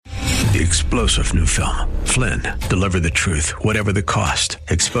The explosive new film, Flynn, deliver the truth, whatever the cost,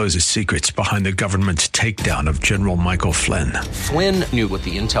 exposes secrets behind the government's takedown of General Michael Flynn. Flynn knew what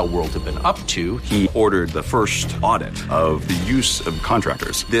the intel world had been up to. He ordered the first audit of the use of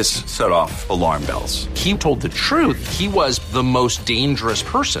contractors. This set off alarm bells. He told the truth. He was the most dangerous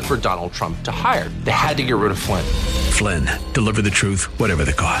person for Donald Trump to hire. They had to get rid of Flynn. Flynn, deliver the truth, whatever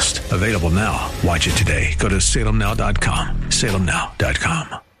the cost. Available now. Watch it today. Go to salemnow.com.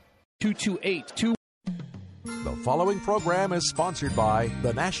 salemnow.com. 228-2. The following program is sponsored by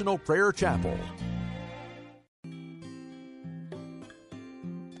the National Prayer Chapel.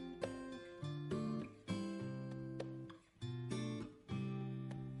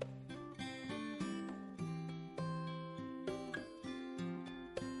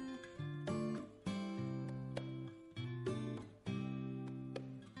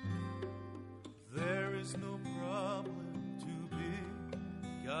 There is no problem too big,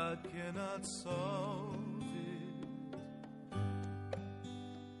 God cannot solve it.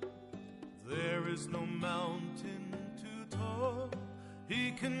 There is no mountain too tall,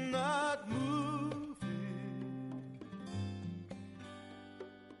 He cannot move it.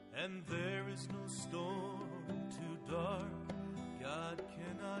 And there is no storm too dark, God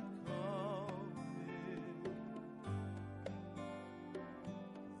cannot calm it.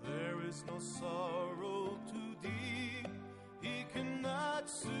 There is no sorrow too deep, He cannot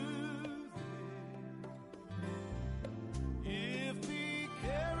soothe it. If He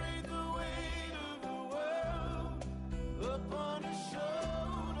carried the weight of the world upon His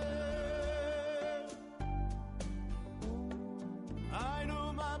shoulder, I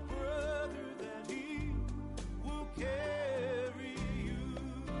know, my brother, that He will carry you.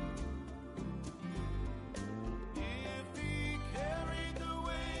 If He carried the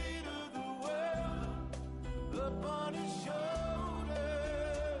weight of the world upon His shoulder,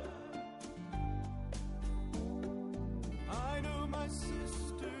 I know, my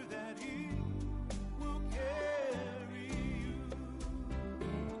sister, that He will carry you.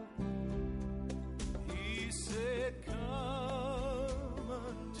 He said, come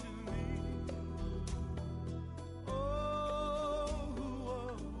unto me, all who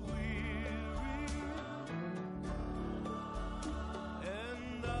are weary,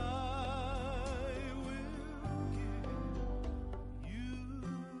 and I will give you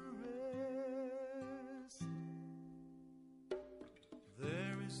rest.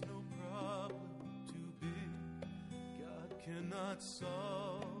 There is no problem too big, God cannot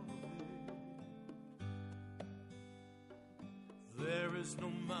solve it. There is no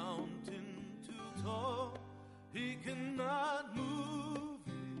mountain too tall, He cannot move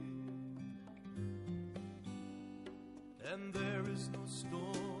it. And there is no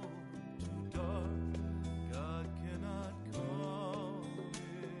storm too dark, God cannot calm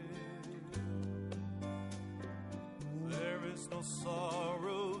it. There is no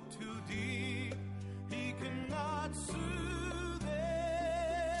sorrow too deep, He cannot soothe it.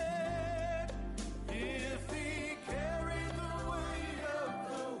 If He carried the weight of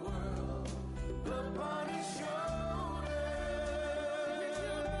the world upon His shoulder,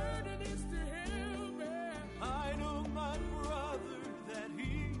 I know, my brother, that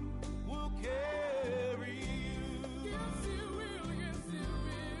He will carry you. Yes, He will, yes, He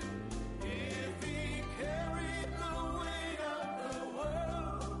will. If He carried the weight of the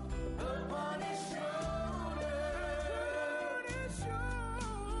world upon His shoulder,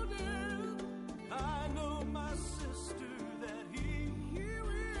 I know, my sister, that He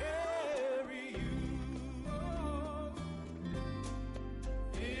will carry you.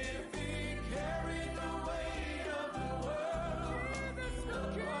 If He carried the weight of the world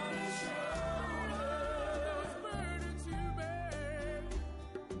upon His shoulder,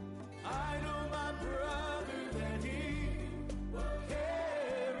 I know, my brother, that He will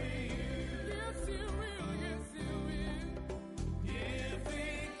carry you. Yes, He will, yes, He will. If He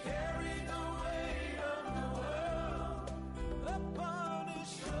carried the weight of the world upon His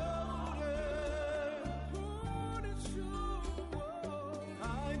shoulder,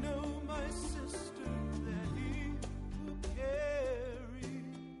 I know, my sister, that He will carry you.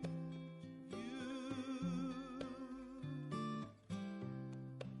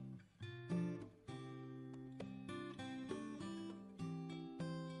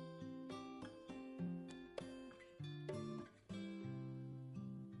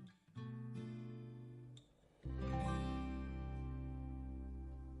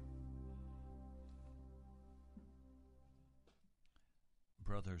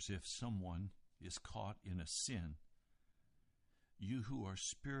 Brothers, if someone is caught in a sin, you who are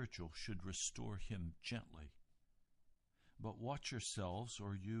spiritual should restore him gently. But watch yourselves,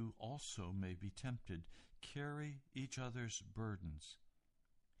 or you also may be tempted. Carry each other's burdens,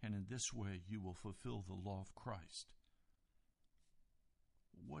 and in this way you will fulfill the law of Christ.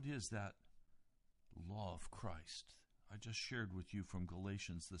 What is that law of Christ? I just shared with you from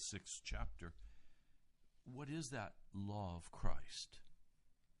Galatians, the 6th chapter. What is that law of Christ?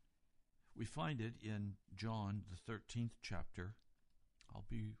 We find it in John, the 13th chapter. I'll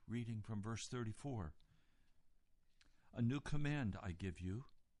be reading from verse 34. A new command I give you.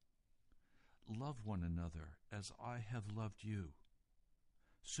 Love one another as I have loved you.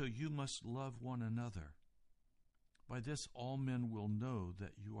 So you must love one another. By this all men will know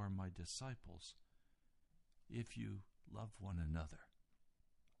that you are my disciples, if you love one another.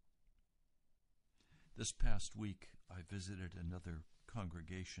 This past week, I visited another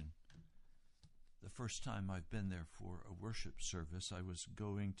congregation. The first time I've been there for a worship service, I was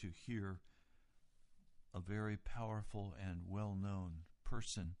going to hear a very powerful and well-known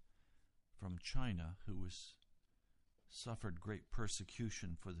person from China who suffered great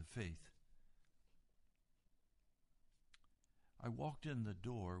persecution for the faith. I walked in the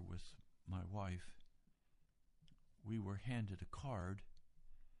door with my wife. We were handed a card,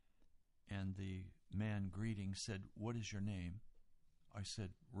 and the man greeting said, "What is your name?" I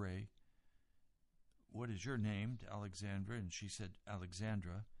said, "Ray." "What is your name?" "Alexandra." And she said,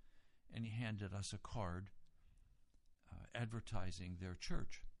 "Alexandra." And he handed us a card advertising their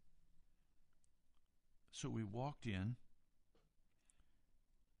church. So we walked in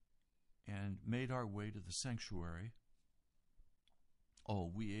and made our way to the sanctuary. Oh,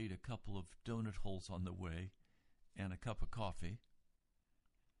 we ate a couple of donut holes on the way and a cup of coffee.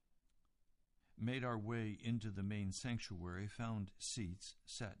 Made our way into the main sanctuary, found seats,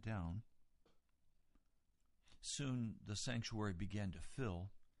 sat down. Soon the sanctuary began to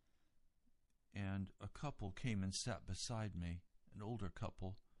fill, and a couple came and sat beside me, an older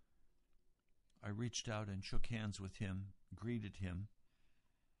couple. I reached out and shook hands with him, greeted him.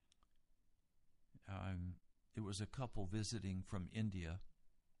 It was a couple visiting from India.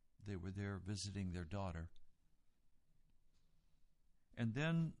 They were there visiting their daughter. And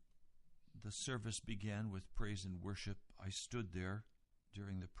then the service began with praise and worship. I stood there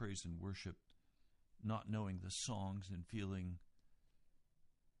during the praise and worship, not knowing the songs and feeling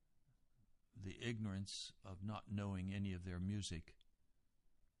the ignorance of not knowing any of their music,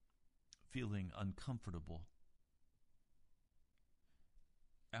 feeling uncomfortable.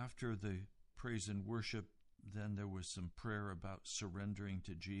 After the praise and worship, then there was some prayer about surrendering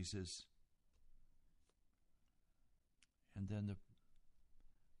to Jesus. And then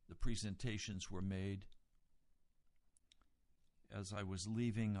the presentations were made. As I was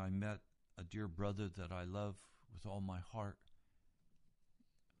leaving, I met a dear brother that I love with all my heart.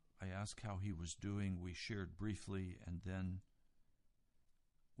 I asked how he was doing. We shared briefly, and then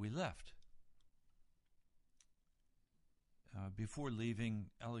we left. Before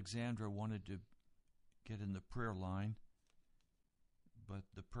leaving, Alexandra wanted to get in the prayer line, but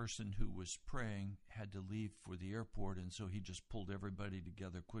the person who was praying had to leave for the airport, and so he just pulled everybody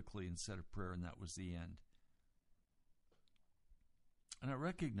together quickly and said a prayer, and that was the end. And I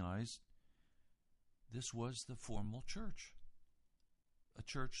recognized this was the formal church, a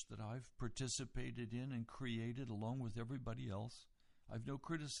church that I've participated in and created along with everybody else. I've no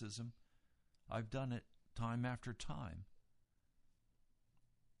criticism. I've done it time after time.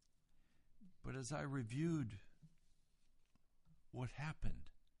 But as I reviewed what happened,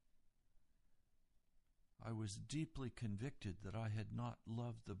 I was deeply convicted that I had not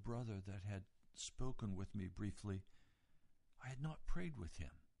loved the brother that had spoken with me briefly. I had not prayed with him.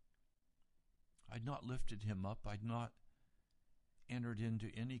 I'd not lifted him up. I'd not entered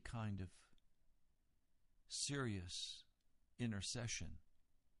into any kind of serious intercession.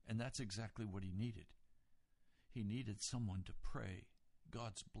 And that's exactly what he needed. He needed someone to pray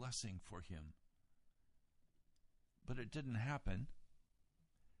God's blessing for him. But it didn't happen.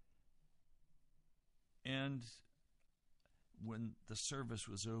 And when the service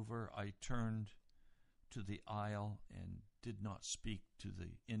was over, I turned to the aisle and did not speak to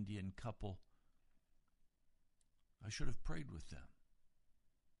the Indian couple. I should have prayed with them.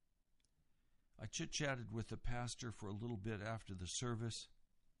 I chit-chatted with the pastor for a little bit after the service,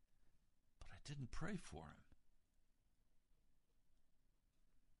 but I didn't pray for him.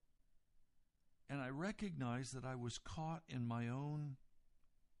 And I recognized that I was caught in my own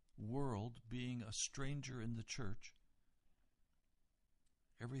world, being a stranger in the church.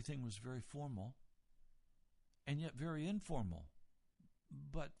 Everything was very formal, and yet very informal,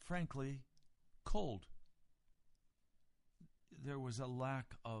 but frankly, cold. There was a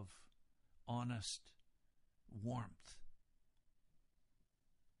lack of honest warmth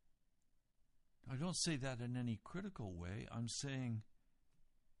I don't say that in any critical way. I'm saying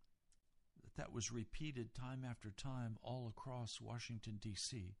that was repeated time after time all across Washington,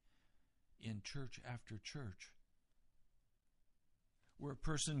 D.C., in church after church, where a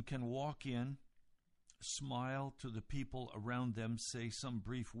person can walk in, smile to the people around them, say some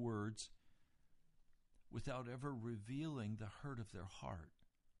brief words, without ever revealing the hurt of their heart.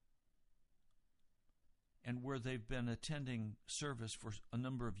 And where they've been attending service for a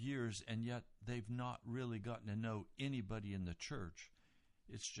number of years, and yet they've not really gotten to know anybody in the church.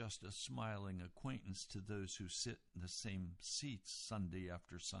 It's just a smiling acquaintance to those who sit in the same seats Sunday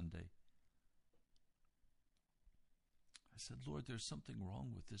after Sunday. I said, Lord, there's something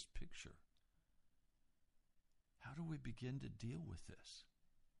wrong with this picture. How do we begin to deal with this?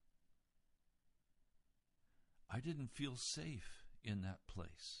 I didn't feel safe in that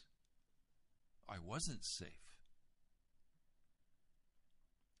place. I wasn't safe.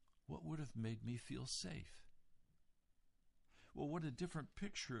 What would have made me feel safe? Well, what a different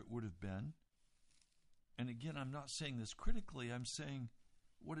picture it would have been. And again, I'm not saying this critically. I'm saying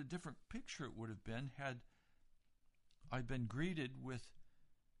what a different picture it would have been had I been greeted with,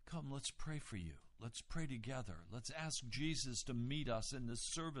 come, let's pray for you. Let's pray together. Let's ask Jesus to meet us in this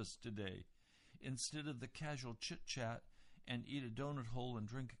service today, instead of the casual chit-chat and eat a donut hole and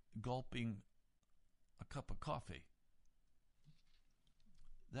drink gulping a cup of coffee.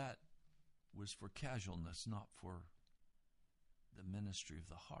 That was for casualness, not for the ministry of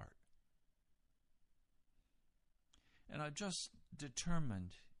the heart. And I just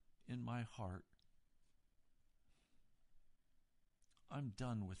determined in my heart, I'm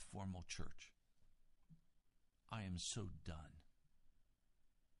done with formal church. I am so done.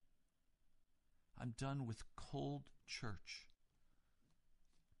 I'm done with cold church.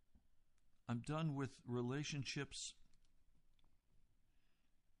 I'm done with relationships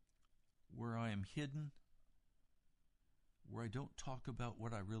where I am hidden, where I don't talk about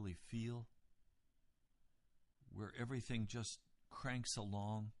what I really feel, where everything just cranks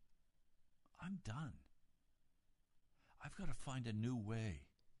along. I'm done. I've got to find a new way.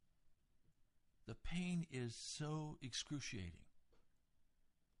 The pain is so excruciating.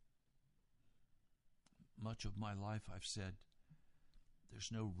 Much of my life I've said,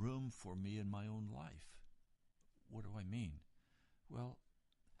 there's no room for me in my own life. What do I mean? Well,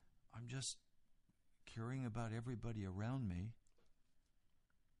 I'm just caring about everybody around me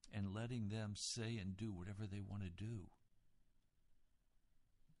and letting them say and do whatever they want to do.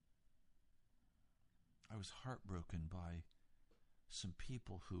 I was heartbroken by some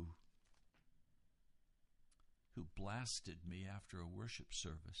people who blasted me after a worship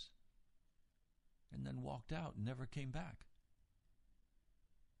service and then walked out and never came back.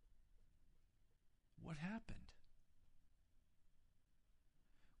 What happened?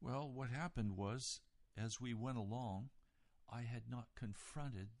 Well, what happened was, as we went along, I had not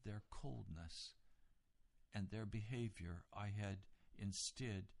confronted their coldness and their behavior. I had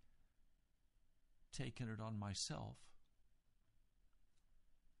instead taken it on myself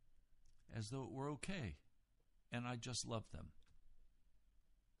as though it were okay, and I just loved them.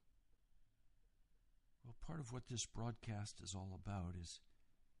 Well, part of what this broadcast is all about is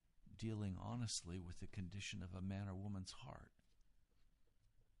dealing honestly with the condition of a man or woman's heart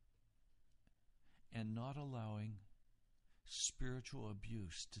and not allowing spiritual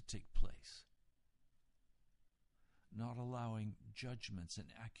abuse to take place, not allowing judgments and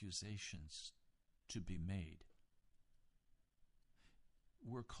accusations to be made.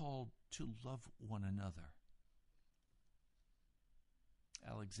 We're called to love one another.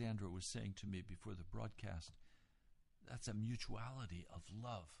 Alexandra was saying to me before the broadcast, that's a mutuality of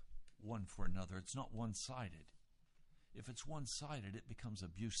love one for another. It's not one-sided. If it's one-sided, it becomes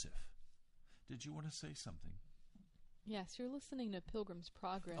abusive. Did you want to say something? Yes, you're listening to Pilgrim's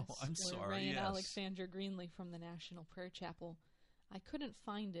Progress. Oh, I'm sorry, Ray and yes. Alexandra Greenlee from the National Prayer Chapel. I couldn't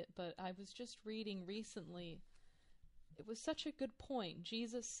find it, but I was just reading recently. It was such a good point.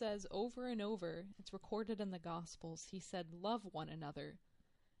 Jesus says over and over, it's recorded in the Gospels, he said, love one another.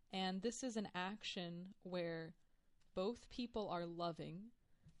 And this is an action where both people are loving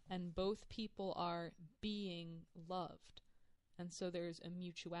and both people are being loved. And so there's a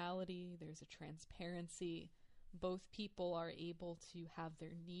mutuality, there's a transparency. Both people are able to have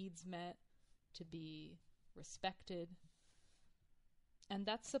their needs met, to be respected. And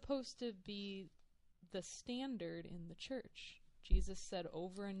that's supposed to be the standard in the church. Jesus said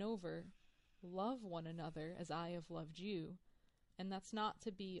over and over, love one another as I have loved you. And that's not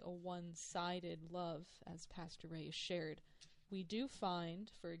to be a one-sided love, as Pastor Ray has shared. We do find,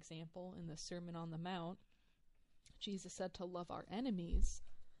 for example, in the Sermon on the Mount, Jesus said to love our enemies,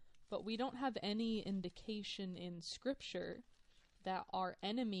 But we don't have any indication in Scripture that our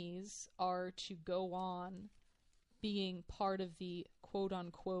enemies are to go on being part of the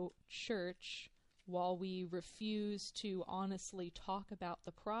quote-unquote church while we refuse to honestly talk about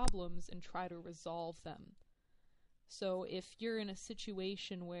the problems and try to resolve them. So if you're in a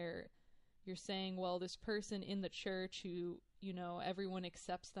situation where you're saying, well, this person in the church who, you know, everyone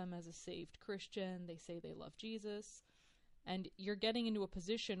accepts them as a saved Christian, they say they love Jesus, and you're getting into a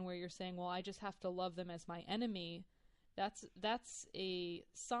position where you're saying, well, I just have to love them as my enemy, that's a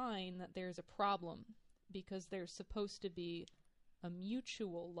sign that there's a problem, because there's supposed to be a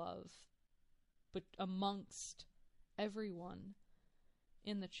mutual love but amongst everyone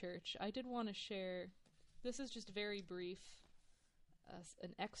in the church. I did want to share, this is just very brief,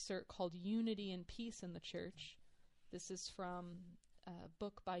 an excerpt called Unity and Peace in the Church. This is from a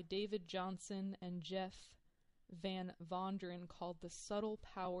book by David Johnson and Jeff Van Vonderen called The Subtle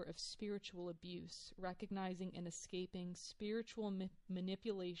Power of Spiritual Abuse, Recognizing and Escaping Spiritual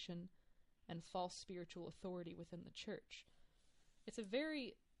Manipulation and False Spiritual Authority Within the Church. It's a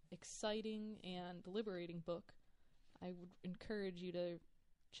very exciting and liberating book. I would encourage you to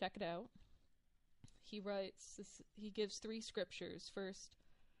check it out. He writes, he gives 3 scriptures. First,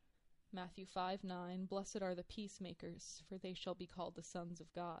 Matthew 5:9, Blessed are the peacemakers, for they shall be called the sons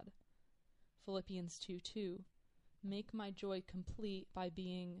of God. Philippians 2:2, Make my joy complete by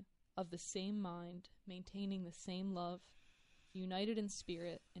being of the same mind, maintaining the same love, united in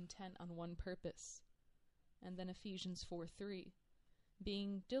spirit, intent on one purpose. And then Ephesians 4:3,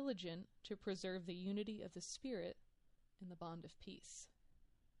 Being diligent to preserve the unity of the Spirit in the bond of peace.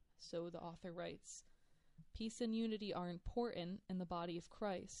 So the author writes, Peace and unity are important in the body of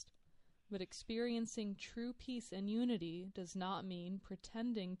Christ, but experiencing true peace and unity does not mean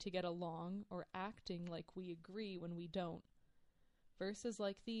pretending to get along or acting like we agree when we don't. Verses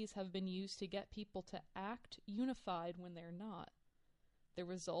like these have been used to get people to act unified when they're not. The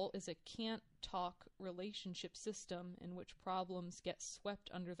result is a can't-talk relationship system in which problems get swept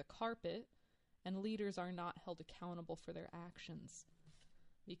under the carpet and leaders are not held accountable for their actions.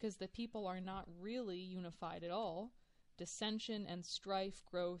 Because the people are not really unified at all, dissension and strife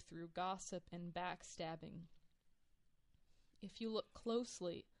grow through gossip and backstabbing. If you look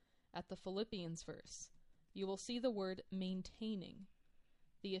closely at the Philippians verse, you will see the word maintaining.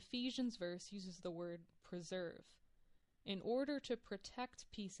 The Ephesians verse uses the word preserve. In order to protect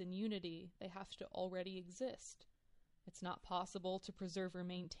peace and unity, they have to already exist. It's not possible to preserve or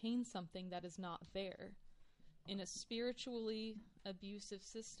maintain something that is not there. In a spiritually abusive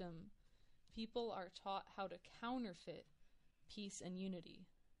system, people are taught how to counterfeit peace and unity.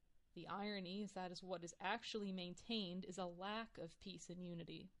 The irony is that what is actually maintained is a lack of peace and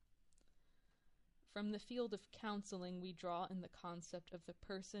unity. From the field of counseling, we draw in the concept of the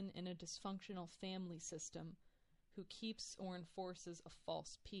person in a dysfunctional family system who keeps or enforces a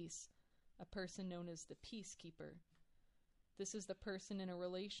false peace, a person known as the peacekeeper. This is the person in a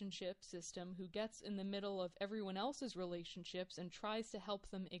relationship system who gets in the middle of everyone else's relationships and tries to help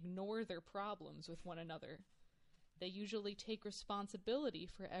them ignore their problems with one another. They usually take responsibility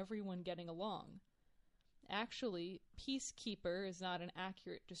for everyone getting along. Actually, peacekeeper is not an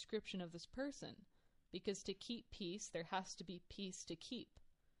accurate description of this person, because to keep peace, there has to be peace to keep.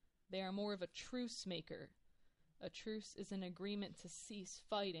 They are more of a truce maker. A truce is an agreement to cease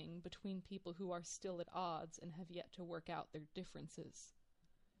fighting between people who are still at odds and have yet to work out their differences.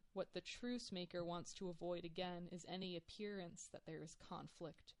 What the truce maker wants to avoid again is any appearance that there is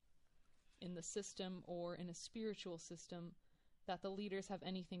conflict in the system or in a spiritual system, that the leaders have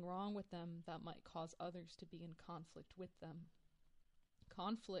anything wrong with them that might cause others to be in conflict with them.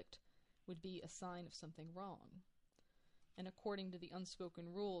 Conflict would be a sign of something wrong, and according to the unspoken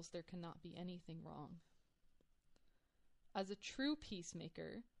rules, there cannot be anything wrong. As a true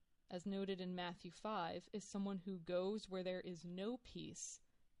peacemaker, as noted in Matthew 5, is someone who goes where there is no peace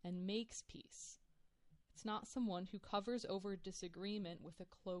and makes peace. It's not someone who covers over disagreement with a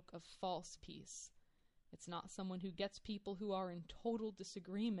cloak of false peace. It's not someone who gets people who are in total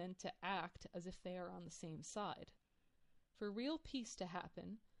disagreement to act as if they are on the same side. For real peace to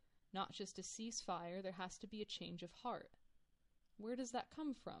happen, not just a ceasefire, there has to be a change of heart. Where does that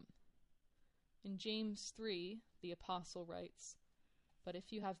come from? In James 3, the apostle writes, But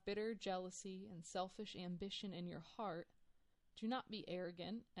if you have bitter jealousy and selfish ambition in your heart, do not be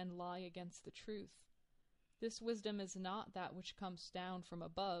arrogant and lie against the truth. This wisdom is not that which comes down from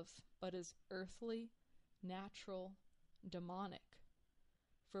above, but is earthly, natural, demonic.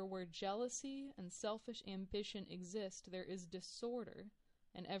 For where jealousy and selfish ambition exist, there is disorder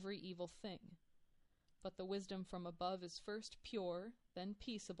and every evil thing. But the wisdom from above is first pure, then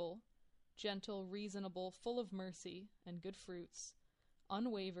peaceable, gentle, reasonable, full of mercy and good fruits,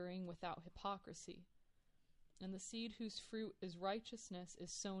 unwavering, without hypocrisy. And the seed whose fruit is righteousness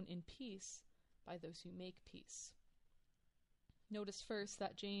is sown in peace by those who make peace. Notice first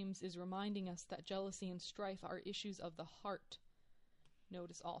that James is reminding us that jealousy and strife are issues of the heart.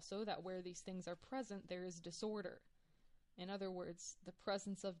 Notice also that where these things are present, there is disorder. In other words, the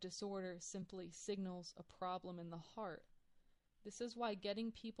presence of disorder simply signals a problem in the heart. This is why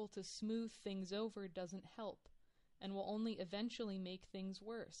getting people to smooth things over doesn't help, and will only eventually make things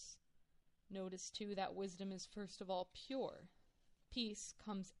worse. Notice too that wisdom is first of all pure. Peace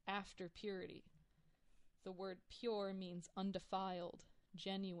comes after purity. The word pure means undefiled,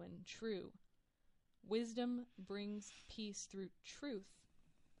 genuine, true. Wisdom brings peace through truth,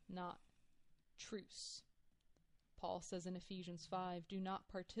 not truce. Paul says in Ephesians 5, "Do not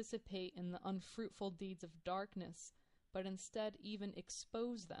participate in the unfruitful deeds of darkness, but instead even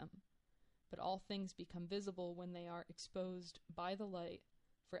expose them. But all things become visible when they are exposed by the light,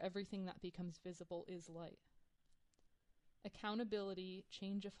 for everything that becomes visible is light." Accountability,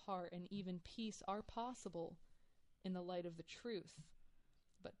 change of heart, and even peace are possible in the light of the truth,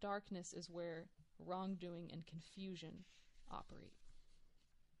 but darkness is where wrongdoing and confusion operate.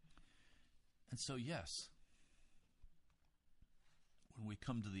 And so, yes, when we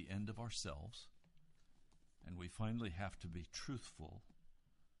come to the end of ourselves and we finally have to be truthful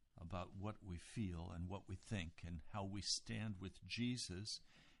about what we feel and what we think and how we stand with Jesus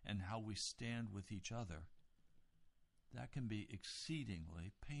and how we stand with each other, that can be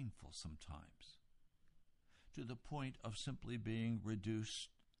exceedingly painful sometimes, to the point of simply being reduced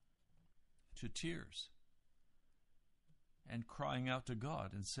to tears and crying out to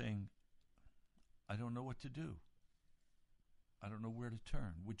God and saying, "I don't know what to do. I don't know where to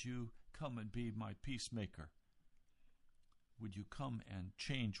turn. Would you come and be my peacemaker? Would you come and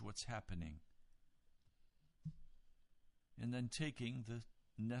change what's happening?" And then taking the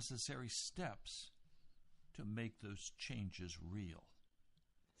necessary steps to make those changes real.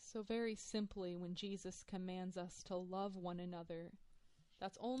 So very simply, when Jesus commands us to love one another,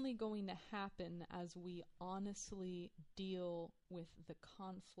 that's only going to happen as we honestly deal with the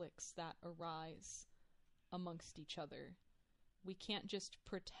conflicts that arise amongst each other. We can't just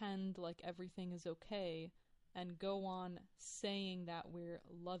pretend like everything is okay and go on saying that we're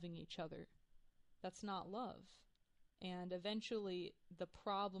loving each other. That's not love. And eventually the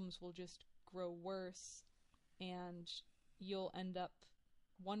problems will just grow worse, and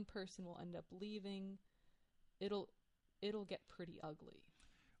one person will end up leaving. It'll get pretty ugly.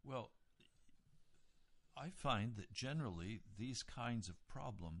 Well, I find that generally these kinds of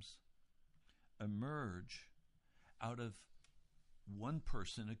problems emerge out of one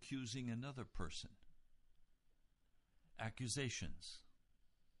person accusing another person. Accusations,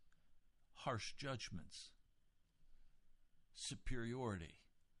 harsh judgments, superiority.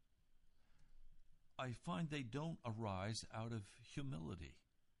 I find they don't arise out of humility,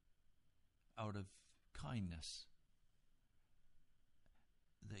 out of kindness.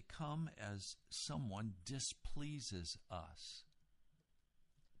 They come as someone displeases us.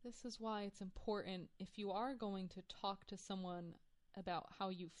 This is why it's important, if you are going to talk to someone about how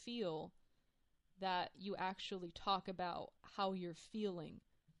you feel, that you actually talk about how you're feeling.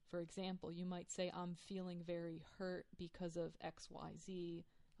 For example, you might say, "I'm feeling very hurt because of XYZ.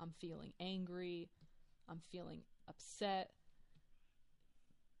 I'm feeling angry. I'm feeling upset."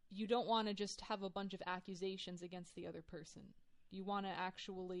 You don't want to just have a bunch of accusations against the other person. You want to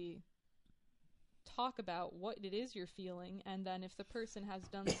actually talk about what it is you're feeling, and then if the person has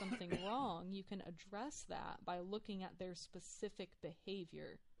done something wrong, you can address that by looking at their specific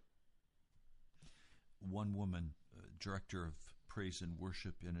behavior. One woman, director of praise and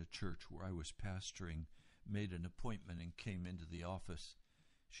worship in a church where I was pastoring, made an appointment and came into the office.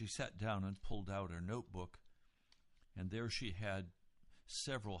 She sat down and pulled out her notebook, and there she had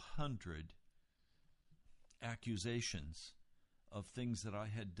several hundred accusations of things that I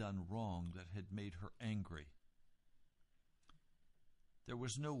had done wrong that had made her angry. There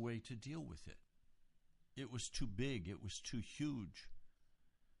was no way to deal with it. It was too big. It was too huge.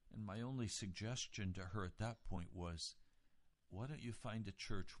 And my only suggestion to her at that point was, why don't you find a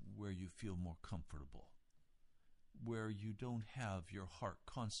church where you feel more comfortable, where you don't have your heart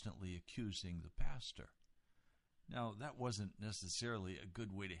constantly accusing the pastor? Now, that wasn't necessarily a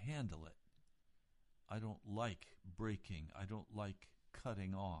good way to handle it. I don't like breaking. I don't like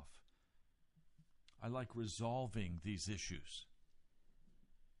cutting off. I like resolving these issues.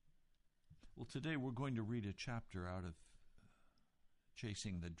 Well, today we're going to read a chapter out of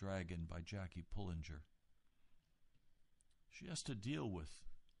Chasing the Dragon by Jackie Pullinger. She has to deal with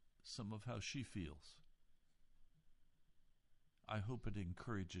some of how she feels. I hope it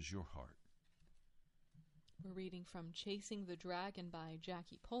encourages your heart. We're reading from Chasing the Dragon by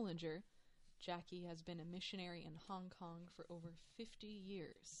Jackie Pullinger. Jackie has been a missionary in Hong Kong for over 50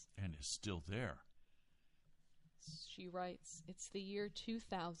 years. And is still there. She writes, "It's the year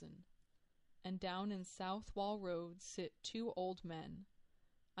 2000, and down in South Wall Road sit two old men.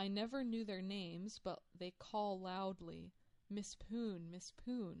 I never knew their names, but they call loudly, 'Miss Poon, Miss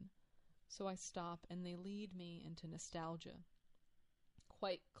Poon.' So I stop, and they lead me into nostalgia.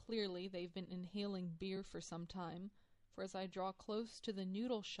 Quite clearly, they've been inhaling beer for some time, for as I draw close to the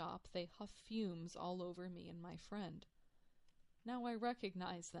noodle shop, they huff fumes all over me and my friend. Now I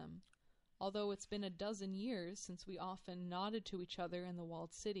recognize them, although it's been a dozen years since we often nodded to each other in the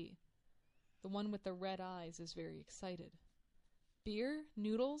walled city. The one with the red eyes is very excited. 'Beer,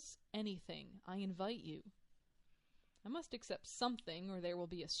 noodles, anything. I invite you.' I must accept something, or there will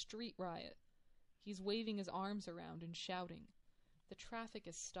be a street riot. He's waving his arms around and shouting. The traffic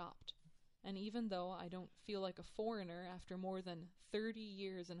is stopped, and even though I don't feel like a foreigner after more than 30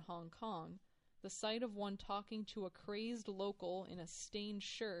 years in Hong Kong, the sight of one talking to a crazed local in a stained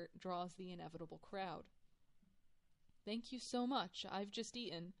shirt draws the inevitable crowd. 'Thank you so much. I've just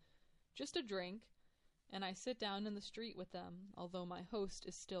eaten. Just a drink.' And I sit down in the street with them, although my host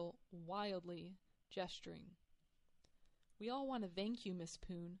is still wildly gesturing. 'We all want to thank you, Miss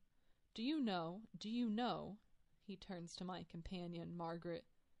Poon. Do you know, he turns to my companion, Margaret,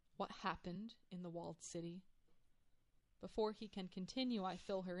 what happened in the walled city?' Before he can continue, I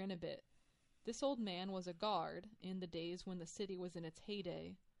fill her in a bit. This old man was a guard in the days when the city was in its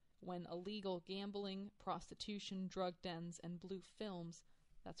heyday, when illegal gambling, prostitution, drug dens, and blue films,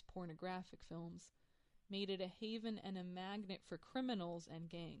 that's pornographic films, made it a haven and a magnet for criminals and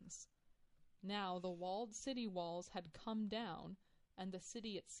gangs. Now the walled city walls had come down, and the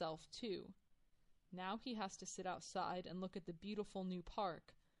city itself too. Now he has to sit outside and look at the beautiful new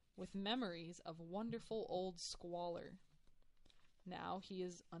park, with memories of wonderful old squalor. Now he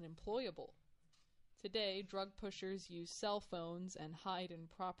is unemployable. Today, drug pushers use cell phones and hide in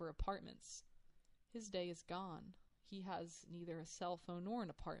proper apartments. His day is gone. He has neither a cell phone nor an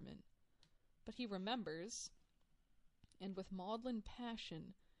apartment. But he remembers, and with maudlin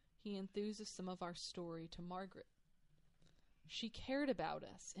passion, he enthuses some of our story to Margaret. She cared about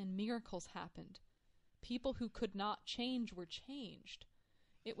us, and miracles happened. People who could not change were changed.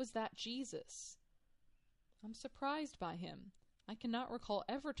 It was that Jesus. I'm surprised by him. I cannot recall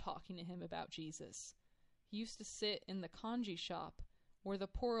ever talking to him about Jesus. He used to sit in the congee shop, where the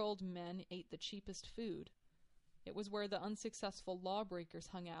poor old men ate the cheapest food. It was where the unsuccessful lawbreakers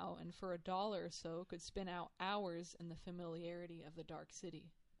hung out, and for $1 or so could spin out hours in the familiarity of the dark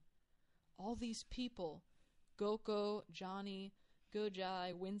city. All these people, Goko, Johnny,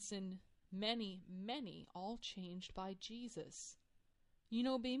 Gojai, Winston, many, many, all changed by Jesus. You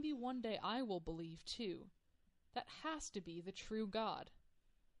know, maybe one day I will believe too. That has to be the true God.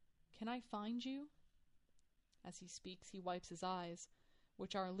 Can I find you?" As he speaks, he wipes his eyes,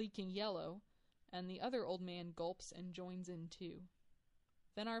 which are leaking yellow, and the other old man gulps and joins in too.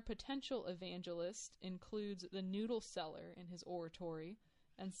 Then our potential evangelist includes the noodle seller in his oratory,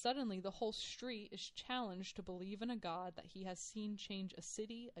 and suddenly the whole street is challenged to believe in a God that he has seen change a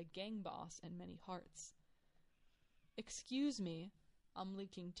city, a gang boss, and many hearts. "Excuse me," I'm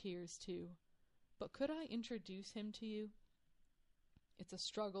leaking tears too, "but could I introduce him to you?" It's a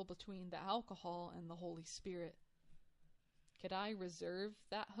struggle between the alcohol and the Holy Spirit. Could I reserve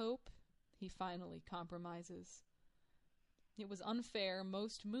that hope? He finally compromises. It was unfair,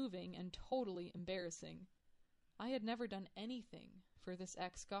 most moving, and totally embarrassing. I had never done anything for this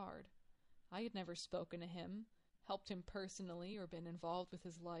ex-guard. I had never spoken to him, helped him personally, or been involved with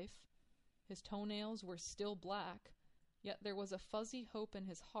his life. His toenails were still black, yet there was a fuzzy hope in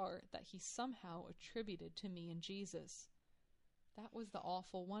his heart that he somehow attributed to me and Jesus. That was the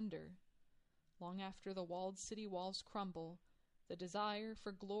awful wonder. Long after the walled city walls crumble, the desire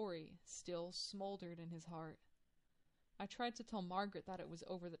for glory still smoldered in his heart. I tried to tell Margaret that it was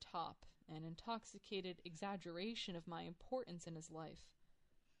over the top, an intoxicated exaggeration of my importance in his life,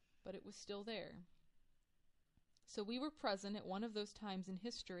 but it was still there. So we were present at one of those times in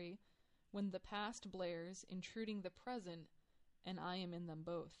history when the past blares, intruding the present, and I am in them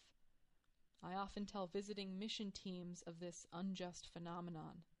both. I often tell visiting mission teams of this unjust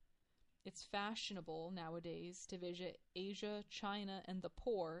phenomenon. It's fashionable nowadays to visit Asia, China, and the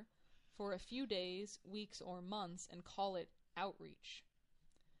poor for a few days, weeks, or months and call it outreach.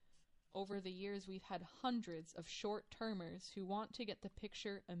 Over the years, we've had hundreds of short-termers who want to get the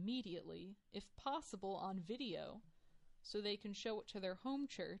picture immediately, if possible on video, so they can show it to their home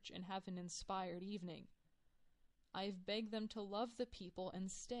church and have an inspired evening. I've begged them to love the people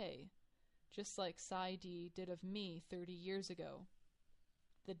and stay, just like Saidi did of me 30 years ago.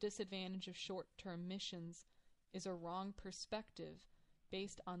 The disadvantage of short-term missions is a wrong perspective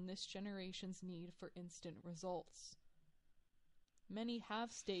based on this generation's need for instant results. Many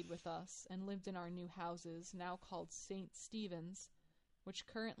have stayed with us and lived in our new houses, now called St. Stephen's, which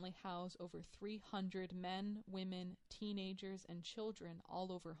currently house over 300 men, women, teenagers, and children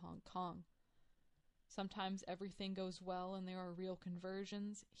all over Hong Kong. Sometimes everything goes well and there are real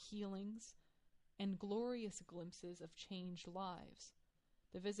conversions, healings, and glorious glimpses of changed lives.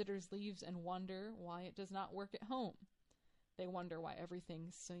 The visitors leave and wonder why it does not work at home. They wonder why everything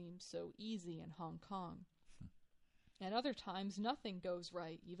seems so easy in Hong Kong. At other times, nothing goes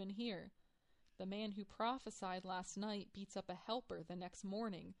right, even here. The man who prophesied last night beats up a helper the next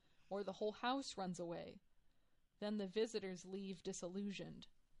morning, or the whole house runs away. Then the visitors leave disillusioned.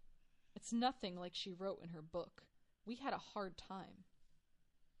 It's nothing like she wrote in her book. We had a hard time.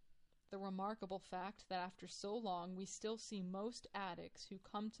 The remarkable fact that after so long we still see most addicts who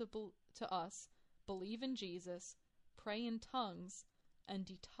come to us believe in Jesus, pray in tongues, and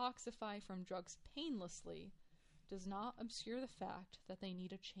detoxify from drugs painlessly does not obscure the fact that they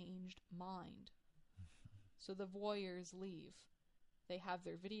need a changed mind. So the voyeurs leave. They have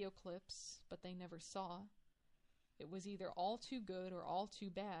their video clips, but they never saw. It was either all too good or all too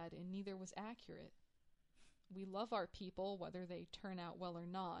bad, and neither was accurate. We love our people, whether they turn out well or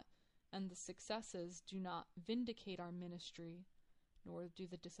not, and the successes do not vindicate our ministry, nor do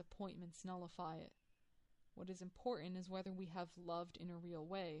the disappointments nullify it. What is important is whether we have loved in a real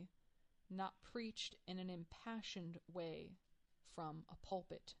way, not preached in an impassioned way from a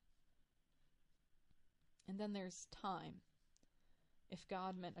pulpit. And then there's time. If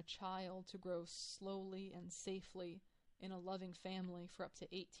God meant a child to grow slowly and safely in a loving family for up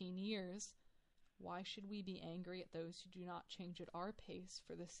to 18 years, why should we be angry at those who do not change at our pace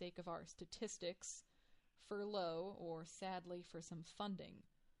for the sake of our statistics, furlough, or sadly for some funding?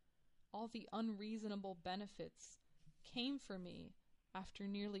 All the unreasonable benefits came for me after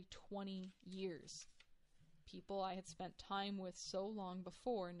nearly 20 years. People I had spent time with so long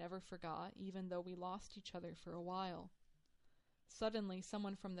before never forgot, even though we lost each other for a while. Suddenly,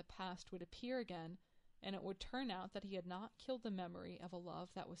 someone from the past would appear again, and it would turn out that he had not killed the memory of a love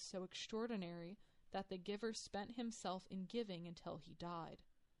that was so extraordinary that the giver spent himself in giving until he died.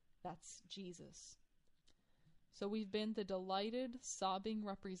 That's Jesus. So we've been the delighted, sobbing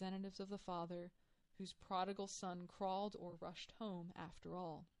representatives of the Father, whose prodigal son crawled or rushed home after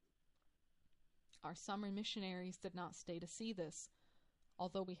all. Our summer missionaries did not stay to see this,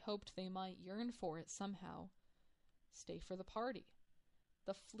 although we hoped they might yearn for it somehow. Stay for the party.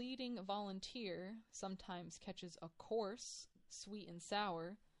 The fleeting volunteer sometimes catches a course, sweet and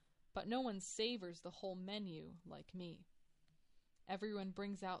sour, but no one savors the whole menu like me. Everyone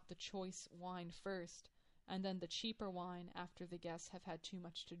brings out the choice wine first, and then the cheaper wine after the guests have had too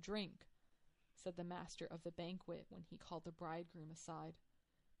much to drink, said the master of the banquet when he called the bridegroom aside.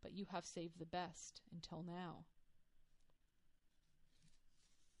 But you have saved the best until now.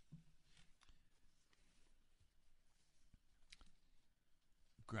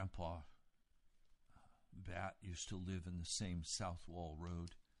 Grandpa Bat used to live in the same South Wall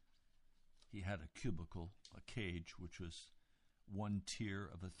Road. He had a cubicle, a cage, which was one tier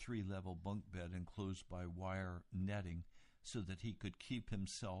of a 3-level bunk bed enclosed by wire netting so that he could keep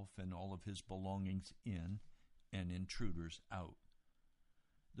himself and all of his belongings in and intruders out.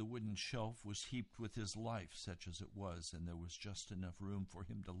 The wooden shelf was heaped with his life, such as it was, and there was just enough room for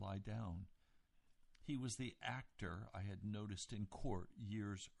him to lie down. He was the actor I had noticed in court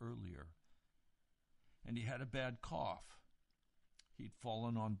years earlier. And he had a bad cough. He'd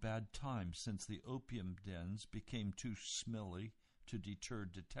fallen on bad times since the opium dens became too smelly to deter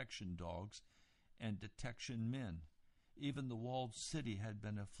detection dogs and detection men. Even the walled city had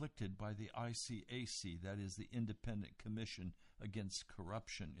been afflicted by the ICAC, that is the Independent Commission Against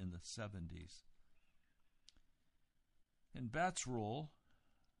Corruption, in the 70s. And Bat's role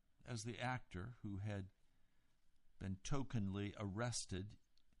as the actor who had been tokenly arrested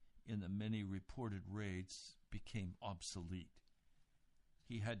in the many reported raids became obsolete.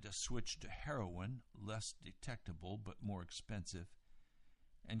 He had to switch to heroin, less detectable but more expensive,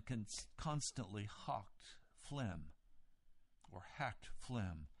 and constantly hawked phlegm, or hacked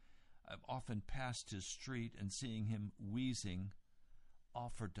phlegm. I've often passed his street and seeing him wheezing,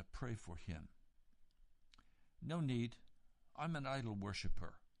 offered to pray for him. "No need. I'm an idol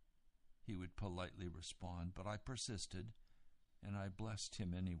worshiper," he would politely respond, but I persisted, and I blessed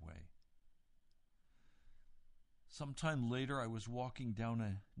him anyway. Sometime later, I was walking down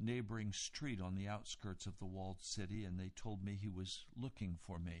a neighboring street on the outskirts of the walled city, and they told me he was looking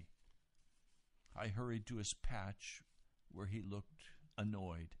for me. I hurried to his patch, where he looked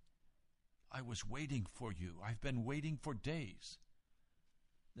annoyed. "I was waiting for you. I've been waiting for days."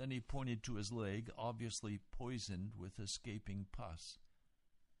 Then he pointed to his leg, obviously poisoned with escaping pus.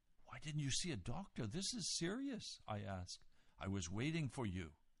 "Why didn't you see a doctor? This is serious," I asked. "I was waiting for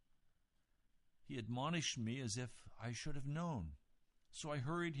you." He admonished me as if I should have known. So I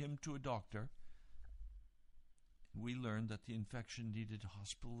hurried him to a doctor. We learned that the infection needed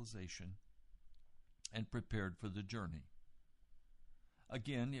hospitalization and prepared for the journey.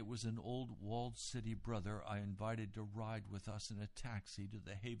 Again, it was an old walled city brother I invited to ride with us in a taxi to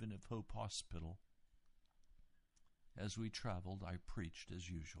the Haven of Hope Hospital. As we traveled, I preached as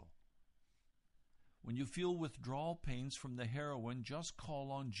usual. When you feel withdrawal pains from the heroin, just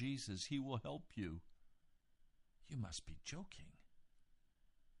call on Jesus. He will help you. You must be joking.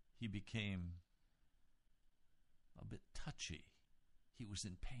 He became a bit touchy. He was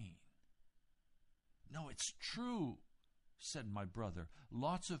in pain. "No, it's true," said my brother.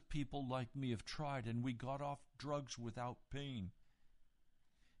 "Lots of people like me have tried, and we got off drugs without pain."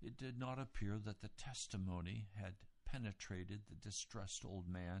 It did not appear that the testimony had penetrated the distressed old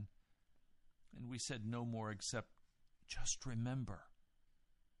man, and we said no more except, "Just remember."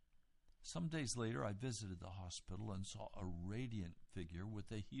 Some days later, I visited the hospital and saw a radiant figure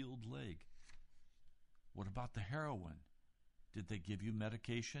with a healed leg. "What about the heroin? Did they give you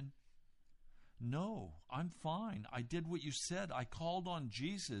medication?" "No, I'm fine. I did what you said. I called on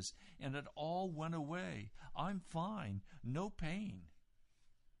Jesus, and it all went away. I'm fine. No pain."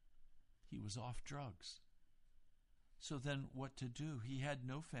 He was off drugs. So then what to do? He had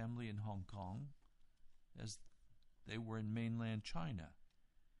no family in Hong Kong, as they were in mainland China.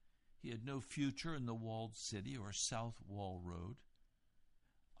 He had no future in the walled city or South Wall Road.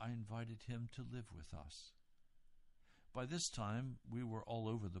 I invited him to live with us. By this time, we were all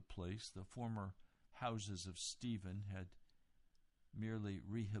over the place. The former houses of Stephen had merely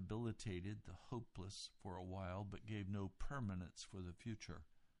rehabilitated the hopeless for a while, but gave no permanence for the future.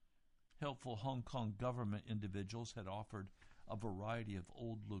 Helpful Hong Kong government individuals had offered a variety of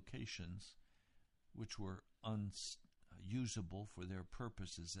old locations, which were unusable for their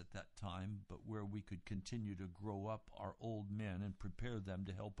purposes at that time, but where we could continue to grow up our old men and prepare them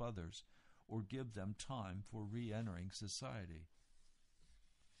to help others, or give them time for re-entering society.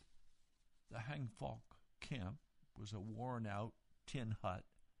 The Hang Fok camp was a worn-out tin hut.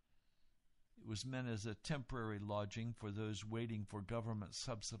 It was meant as a temporary lodging for those waiting for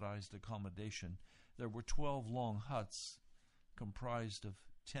government-subsidized accommodation. There were 12 long huts comprised of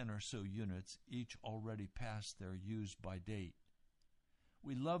 10 or so units, each already past their use-by date.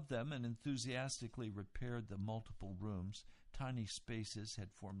 We loved them and enthusiastically repaired the multiple rooms. Tiny spaces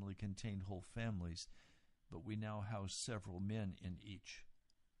had formerly contained whole families, but we now housed several men in each.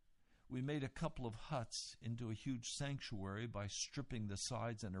 We made a couple of huts into a huge sanctuary by stripping the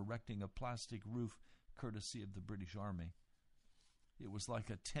sides and erecting a plastic roof courtesy of the British Army. It was like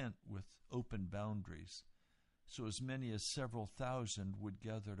a tent with open boundaries, so as many as several thousand would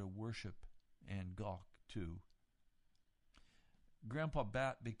gather to worship and gawk too. Grandpa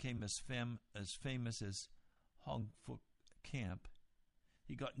Bat became as famous as Hong Fuk Camp.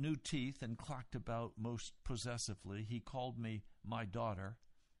 He got new teeth and clacked about most possessively. He called me my daughter,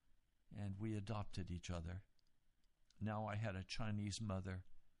 and we adopted each other. Now I had a Chinese mother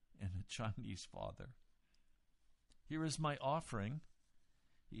and a Chinese father. "Here is my offering."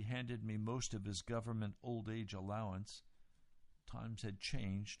 He handed me most of his government old age allowance. Times had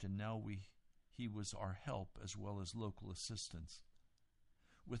changed, and now he was our help as well as local assistance.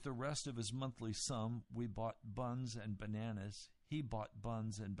 With the rest of his monthly sum, we bought buns and bananas. He bought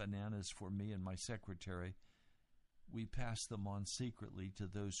buns and bananas for me and my secretary. We passed them on secretly to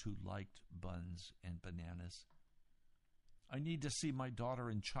those who liked buns and bananas. "I need to see my daughter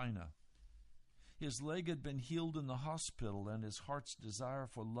in China." His leg had been healed in the hospital, and his heart's desire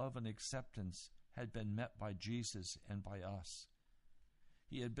for love and acceptance had been met by Jesus and by us.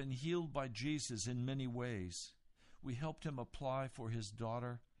 He had been healed by Jesus in many ways. We helped him apply for his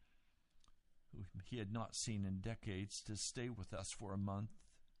daughter, who he had not seen in decades, to stay with us for a month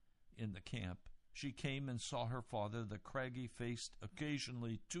in the camp. She came and saw her father, the craggy-faced,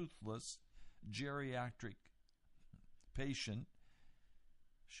 occasionally toothless, geriatric patient.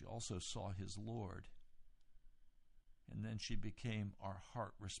 She also saw his Lord. And then she became our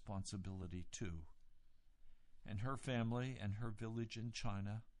heart responsibility too. And her family and her village in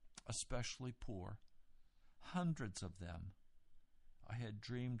China, especially poor, hundreds of them. I had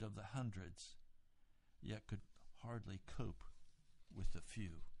dreamed of the hundreds, yet could hardly cope with the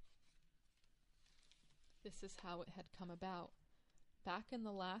few. This is how it had come about. Back in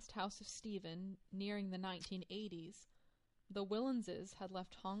the last House of Stephen, nearing the 1980s, the Willenses had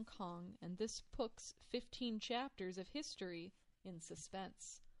left Hong Kong, and this puts 15 chapters of history in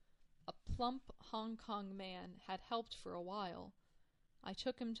suspense. A plump Hong Kong man had helped for a while. I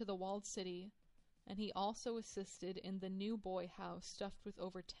took him to the walled city, and he also assisted in the new boy house stuffed with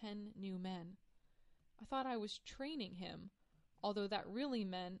over 10 new men. I thought I was training him, although that really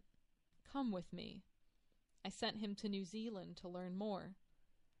meant, come with me. I sent him to New Zealand to learn more.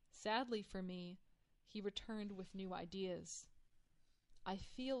 Sadly for me, he returned with new ideas. I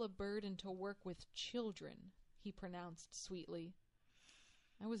feel a burden to work with children, he pronounced sweetly.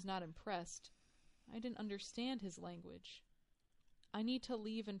 I was not impressed. I didn't understand his language. I need to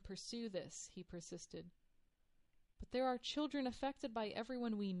leave and pursue this, he persisted. But there are children affected by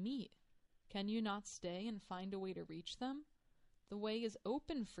everyone we meet. Can you not stay and find a way to reach them? The way is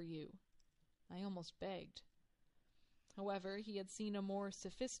open for you. I almost begged. However, he had seen a more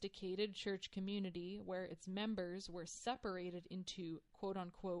sophisticated church community where its members were separated into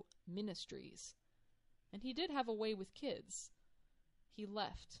quote-unquote ministries. And he did have a way with kids. He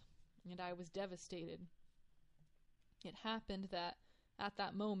left, and I was devastated. It happened that at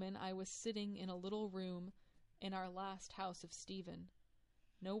that moment I was sitting in a little room in our last House of Stephen.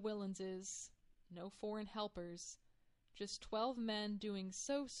 No Willenses, no foreign helpers, just 12 men doing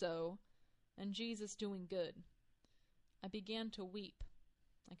so-so, and Jesus doing good. I began to weep.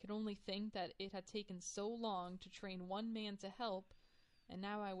 I could only think that it had taken so long to train one man to help, and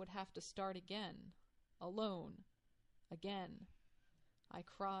now I would have to start again, alone, again. I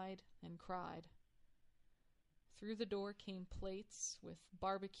cried and cried. Through the door came plates with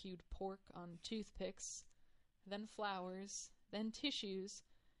barbecued pork on toothpicks, then flowers, then tissues,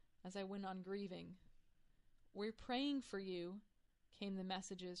 as I went on grieving. We're praying for you, came the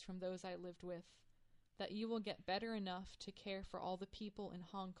messages from those I lived with, that you will get better enough to care for all the people in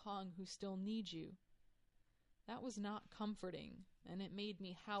Hong Kong who still need you. That was not comforting, and it made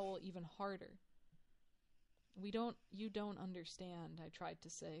me howl even harder. You don't understand, I tried to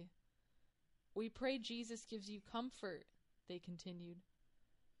say. We pray Jesus gives you comfort, they continued.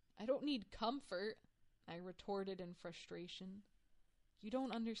 I don't need comfort, I retorted in frustration. You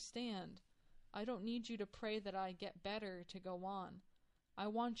don't understand. I don't need you to pray that I get better to go on. I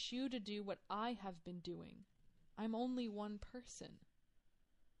want you to do what I have been doing. I'm only one person.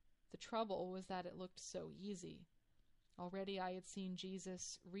 The trouble was that it looked so easy. Already I had seen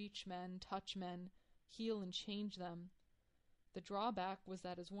Jesus reach men, touch men, heal and change them. The drawback was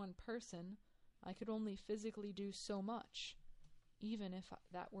that as one person, I could only physically do so much, even if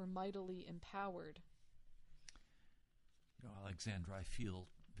that were mightily empowered. You know, Alexandra, I feel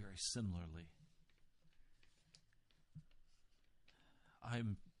very similarly.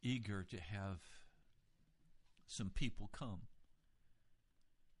 I'm eager to have some people come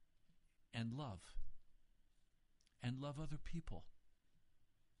and love other people.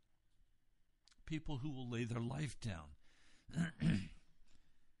 People who will lay their life down,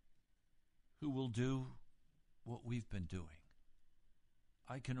 who will do what we've been doing.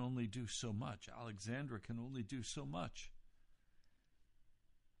 I can only do so much. Alexandra can only do so much.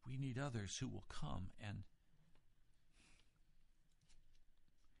 We need others who will come and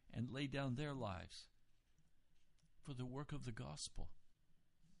lay down their lives for the work of the gospel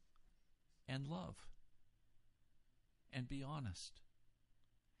and love and be honest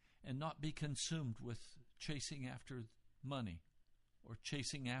and not be consumed with chasing after money or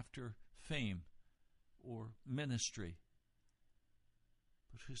chasing after fame or ministry,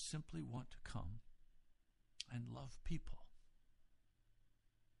 but who simply want to come and love people.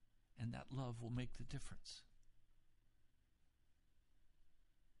 And that love will make the difference.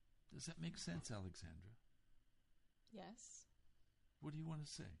 Does that make sense, Alexandra? Yes. What do you want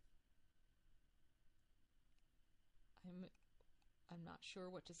to say? I'm not sure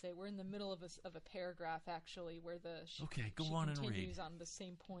what to say. We're in the middle of a paragraph, actually, where she continues on the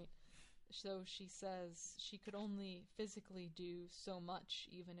same point. So she says she could only physically do so much,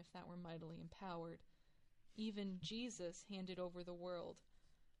 even if that were mightily empowered. Even Jesus handed over the world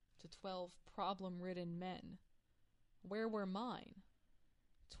to 12 problem-ridden men. Where were mine?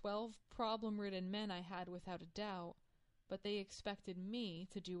 12 problem-ridden men I had without a doubt, but they expected me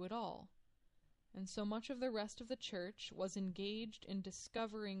to do it all. And so much of the rest of the church was engaged in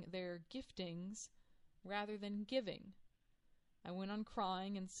discovering their giftings rather than giving. I went on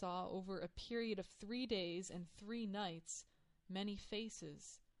crying and saw over a period of 3 days and 3 nights many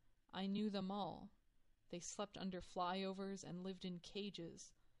faces. I knew them all. They slept under flyovers and lived in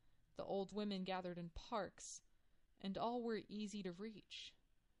cages. The old women gathered in parks. and all were easy to reach.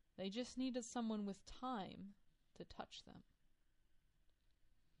 They just needed someone with time to touch them.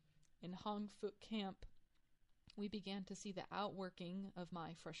 In Hong Foot Camp, we began to see the outworking of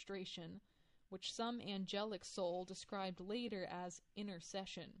my frustration, which some angelic soul described later as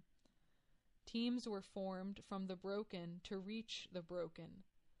intercession. Teams were formed from the broken to reach the broken.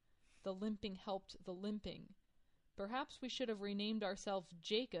 The limping helped the limping. Perhaps we should have renamed ourselves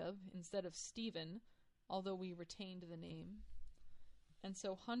Jacob instead of Stephen, although we retained the name. And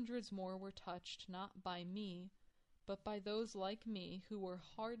so hundreds more were touched, not by me, but by those like me who were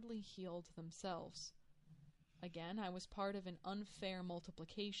hardly healed themselves. Again, I was part of an unfair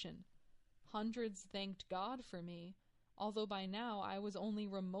multiplication. Hundreds thanked God for me, although by now I was only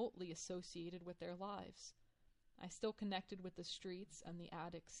remotely associated with their lives. I still connected with the streets and the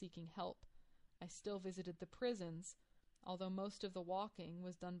addicts seeking help. I still visited the prisons, although most of the walking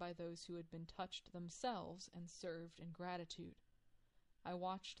was done by those who had been touched themselves and served in gratitude. I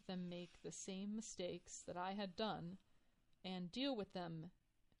watched them make the same mistakes that I had done and deal with them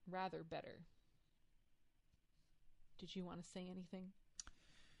rather better. Did you want to say anything?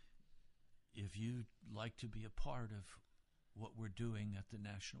 If you'd like to be a part of what we're doing at the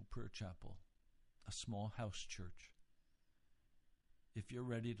National Prayer Chapel, a small house church, if you're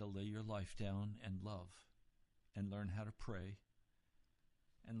ready to lay your life down and love and learn how to pray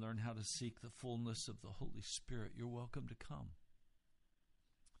and learn how to seek the fullness of the Holy Spirit, you're welcome to come.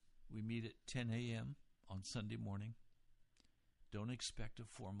 We meet at 10 a.m. on Sunday morning. Don't expect a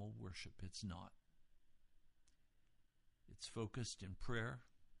formal worship. It's not. It's focused in prayer,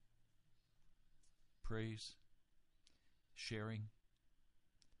 praise, sharing,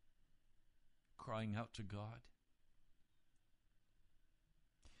 crying out to God.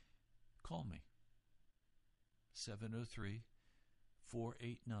 Call me, 703-489-1785.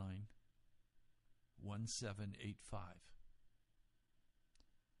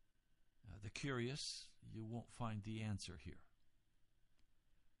 The curious, you won't find the answer here.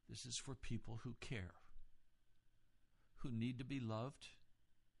 This is for people who care, who need to be loved,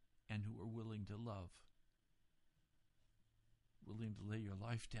 and who are willing to love, willing to lay your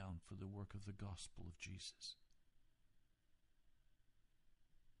life down for the work of the gospel of Jesus.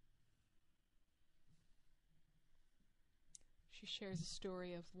 She shares a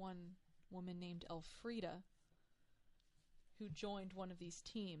story of one woman named Elfrida who joined one of these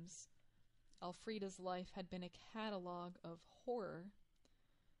teams. Elfrida's life had been a catalog of horror.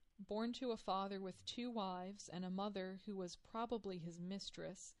 Born to a father with 2 wives and a mother who was probably his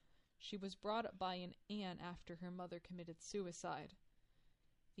mistress, she was brought up by an aunt after her mother committed suicide.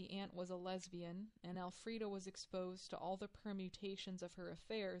 The aunt was a lesbian, and Elfrida was exposed to all the permutations of her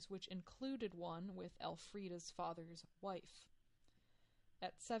affairs, which included one with Elfrida's father's wife.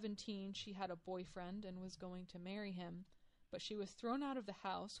 At 17, she had a boyfriend and was going to marry him, but she was thrown out of the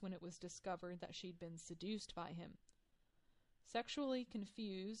house when it was discovered that she'd been seduced by him. Sexually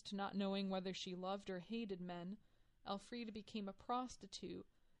confused, not knowing whether she loved or hated men, Elfrida became a prostitute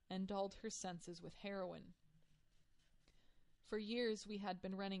and dulled her senses with heroin. For years we had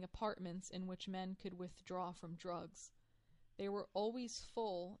been renting apartments in which men could withdraw from drugs. They were always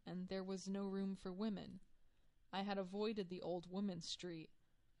full, and there was no room for women. I had avoided the old women's street.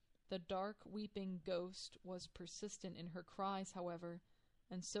 The dark, weeping ghost was persistent in her cries, however,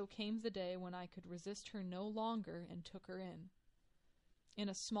 and so came the day when I could resist her no longer and took her in. In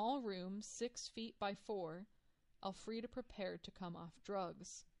a small room, 6 feet by 4, Elfrida prepared to come off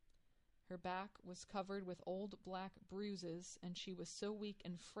drugs. Her back was covered with old black bruises, and she was so weak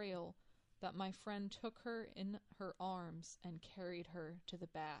and frail that my friend took her in her arms and carried her to the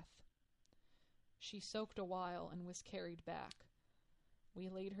bath. She soaked a while and was carried back. We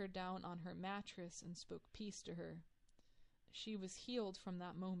laid her down on her mattress and spoke peace to her. She was healed from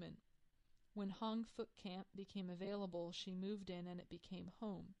that moment. When Hong Foot Camp became available, she moved in and it became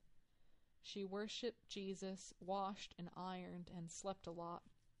home. She worshipped Jesus, washed and ironed, and slept a lot.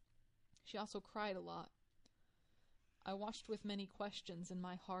 She also cried a lot. I watched with many questions in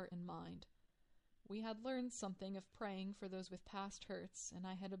my heart and mind. We had learned something of praying for those with past hurts, and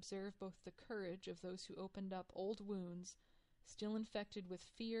I had observed both the courage of those who opened up old wounds, still infected with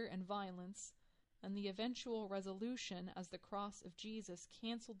fear and violence, and the eventual resolution as the cross of Jesus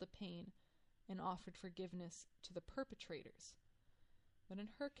canceled the pain and offered forgiveness to the perpetrators. But in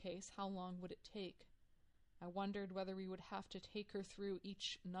her case, how long would it take? I wondered whether we would have to take her through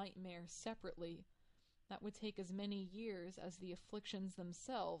each nightmare separately. That would take as many years as the afflictions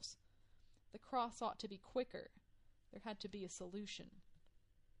themselves. The cross ought to be quicker. There had to be a solution.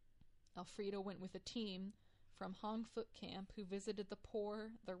 Elfrida went with a team from Hong Foot Camp who visited the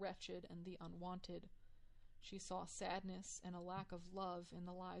poor, the wretched, and the unwanted. She saw sadness and a lack of love in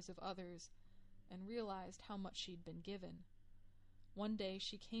the lives of others and realized how much she'd been given. One day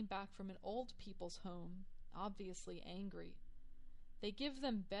she came back from an old people's home, obviously angry. They give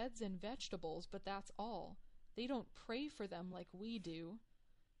them beds and vegetables, but that's all. They don't pray for them like we do,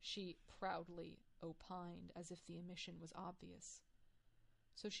 she proudly opined, as if the omission was obvious.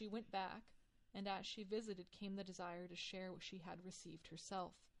 So she went back, and as she visited came the desire to share what she had received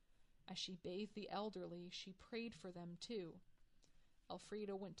herself. As she bathed the elderly, she prayed for them too.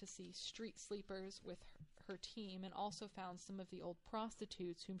 Elfrida went to see street sleepers with her team and also found some of the old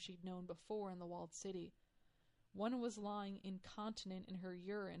prostitutes whom she'd known before in the walled city. One was lying incontinent in her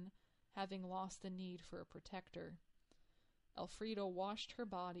urine, having lost the need for a protector. Elfrida washed her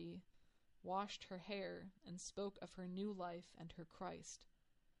body, washed her hair, and spoke of her new life and her Christ.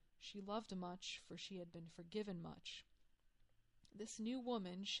 She loved much, for she had been forgiven much. This new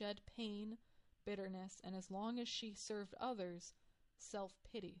woman shed pain, bitterness, and as long as she served others,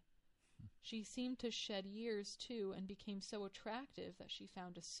 self-pity. She seemed to shed years, too, and became so attractive that she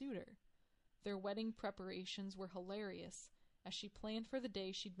found a suitor. Their wedding preparations were hilarious, as she planned for the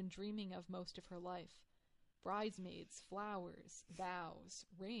day she'd been dreaming of most of her life. Bridesmaids, flowers, vows,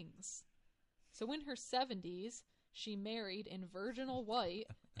 rings. So in her 70s, she married in virginal white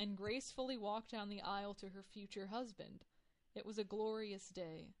and gracefully walked down the aisle to her future husband. It was a glorious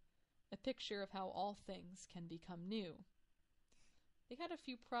day, a picture of how all things can become new. They had a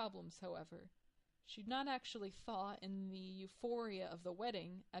few problems, however. She'd not actually thought, in the euphoria of the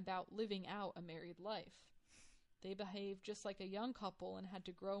wedding, about living out a married life. They behaved just like a young couple and had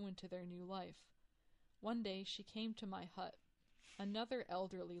to grow into their new life. One day she came to my hut. Another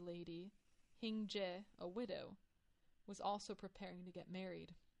elderly lady, Hing-je, a widow, was also preparing to get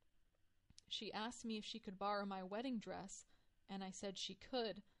married. She asked me if she could borrow my wedding dress, and I said she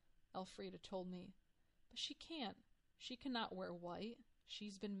could, Elfrida told me. But she can't. She cannot wear white.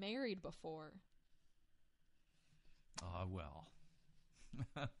 She's been married before. Ah, well.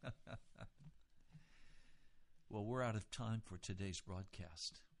 Well, we're out of time for today's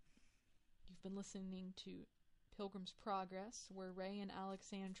broadcast. You've been listening to Pilgrim's Progress. We're Ray and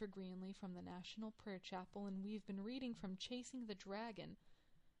Alexandra Greenlee from the National Prayer Chapel, and we've been reading from Chasing the Dragon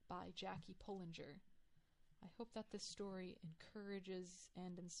by Jackie Pullinger. I hope that this story encourages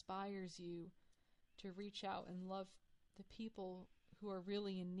and inspires you to reach out and love the people who are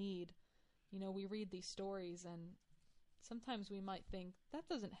really in need. You know, we read these stories and sometimes we might think, that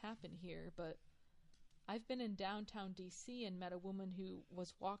doesn't happen here, but I've been in downtown D.C. and met a woman who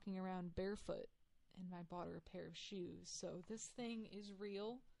was walking around barefoot, and I bought her a pair of shoes. So this thing is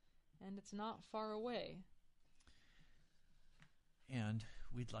real, and it's not far away. And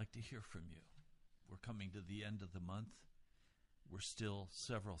we'd like to hear from you. We're coming to the end of the month. We're still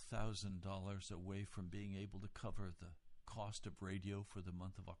several $1,000s away from being able to cover the cost of radio for the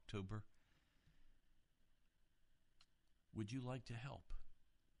month of October. Would you like to help?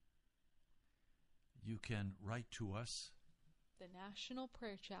 You can write to us. The National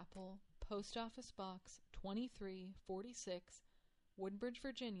Prayer Chapel, Post Office Box 2346, Woodbridge,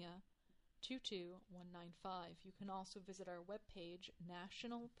 Virginia 22195. You can also visit our webpage,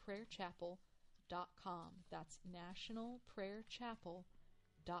 nationalprayerchapel.com. That's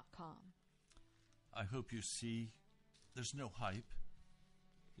nationalprayerchapel.com. I hope you see there's no hype.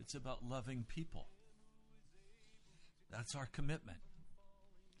 It's about loving people. That's our commitment.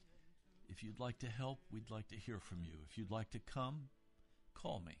 If you'd like to help, we'd like to hear from you. If you'd like to come,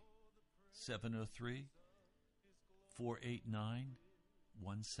 call me.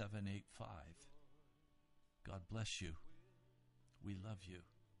 703-489-1785. God bless you. We love you.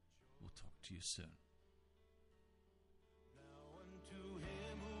 We'll talk to you soon. Now unto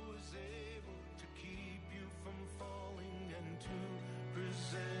him who is able to keep you from falling and to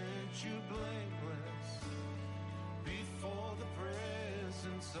present you blameless before the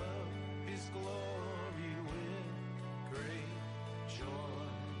presence of his glory with great joy,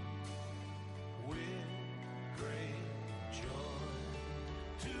 with great joy.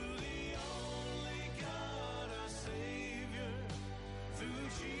 To the only God our Savior, through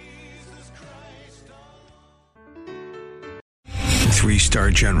Jesus Christ our Lord.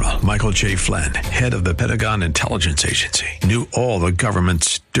 3-star General Michael J. Flynn, head of the Pentagon Intelligence Agency, knew all the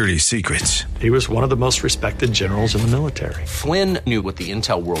government's dirty secrets. He was one of the most respected generals in the military. Flynn knew what the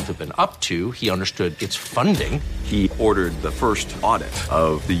intel world had been up to. He understood its funding. He ordered the first audit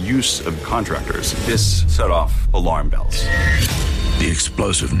of the use of contractors. This set off alarm bells. The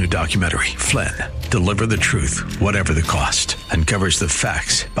explosive new documentary, Flynn, Deliver the Truth, Whatever the Cost, uncovers the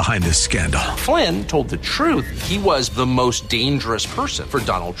facts behind this scandal. Flynn told the truth. He was the most dangerous person for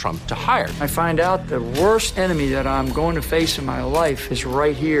Donald Trump to hire. I find out the worst enemy that I'm going to face in my life is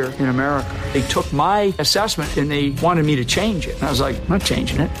right here in America. They took my assessment and they wanted me to change it. And I was like, I'm not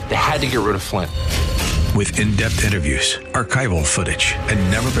changing it. They had to get rid of Flynn. With in-depth interviews, archival footage,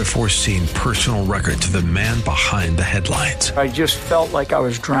 and never-before-seen personal records of the man behind the headlines. I just felt like I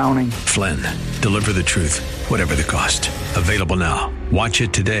was drowning. Flynn, Deliver the Truth, Whatever the Cost. Available now. Watch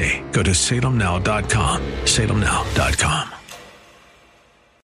it today. Go to salemnow.com. salemnow.com.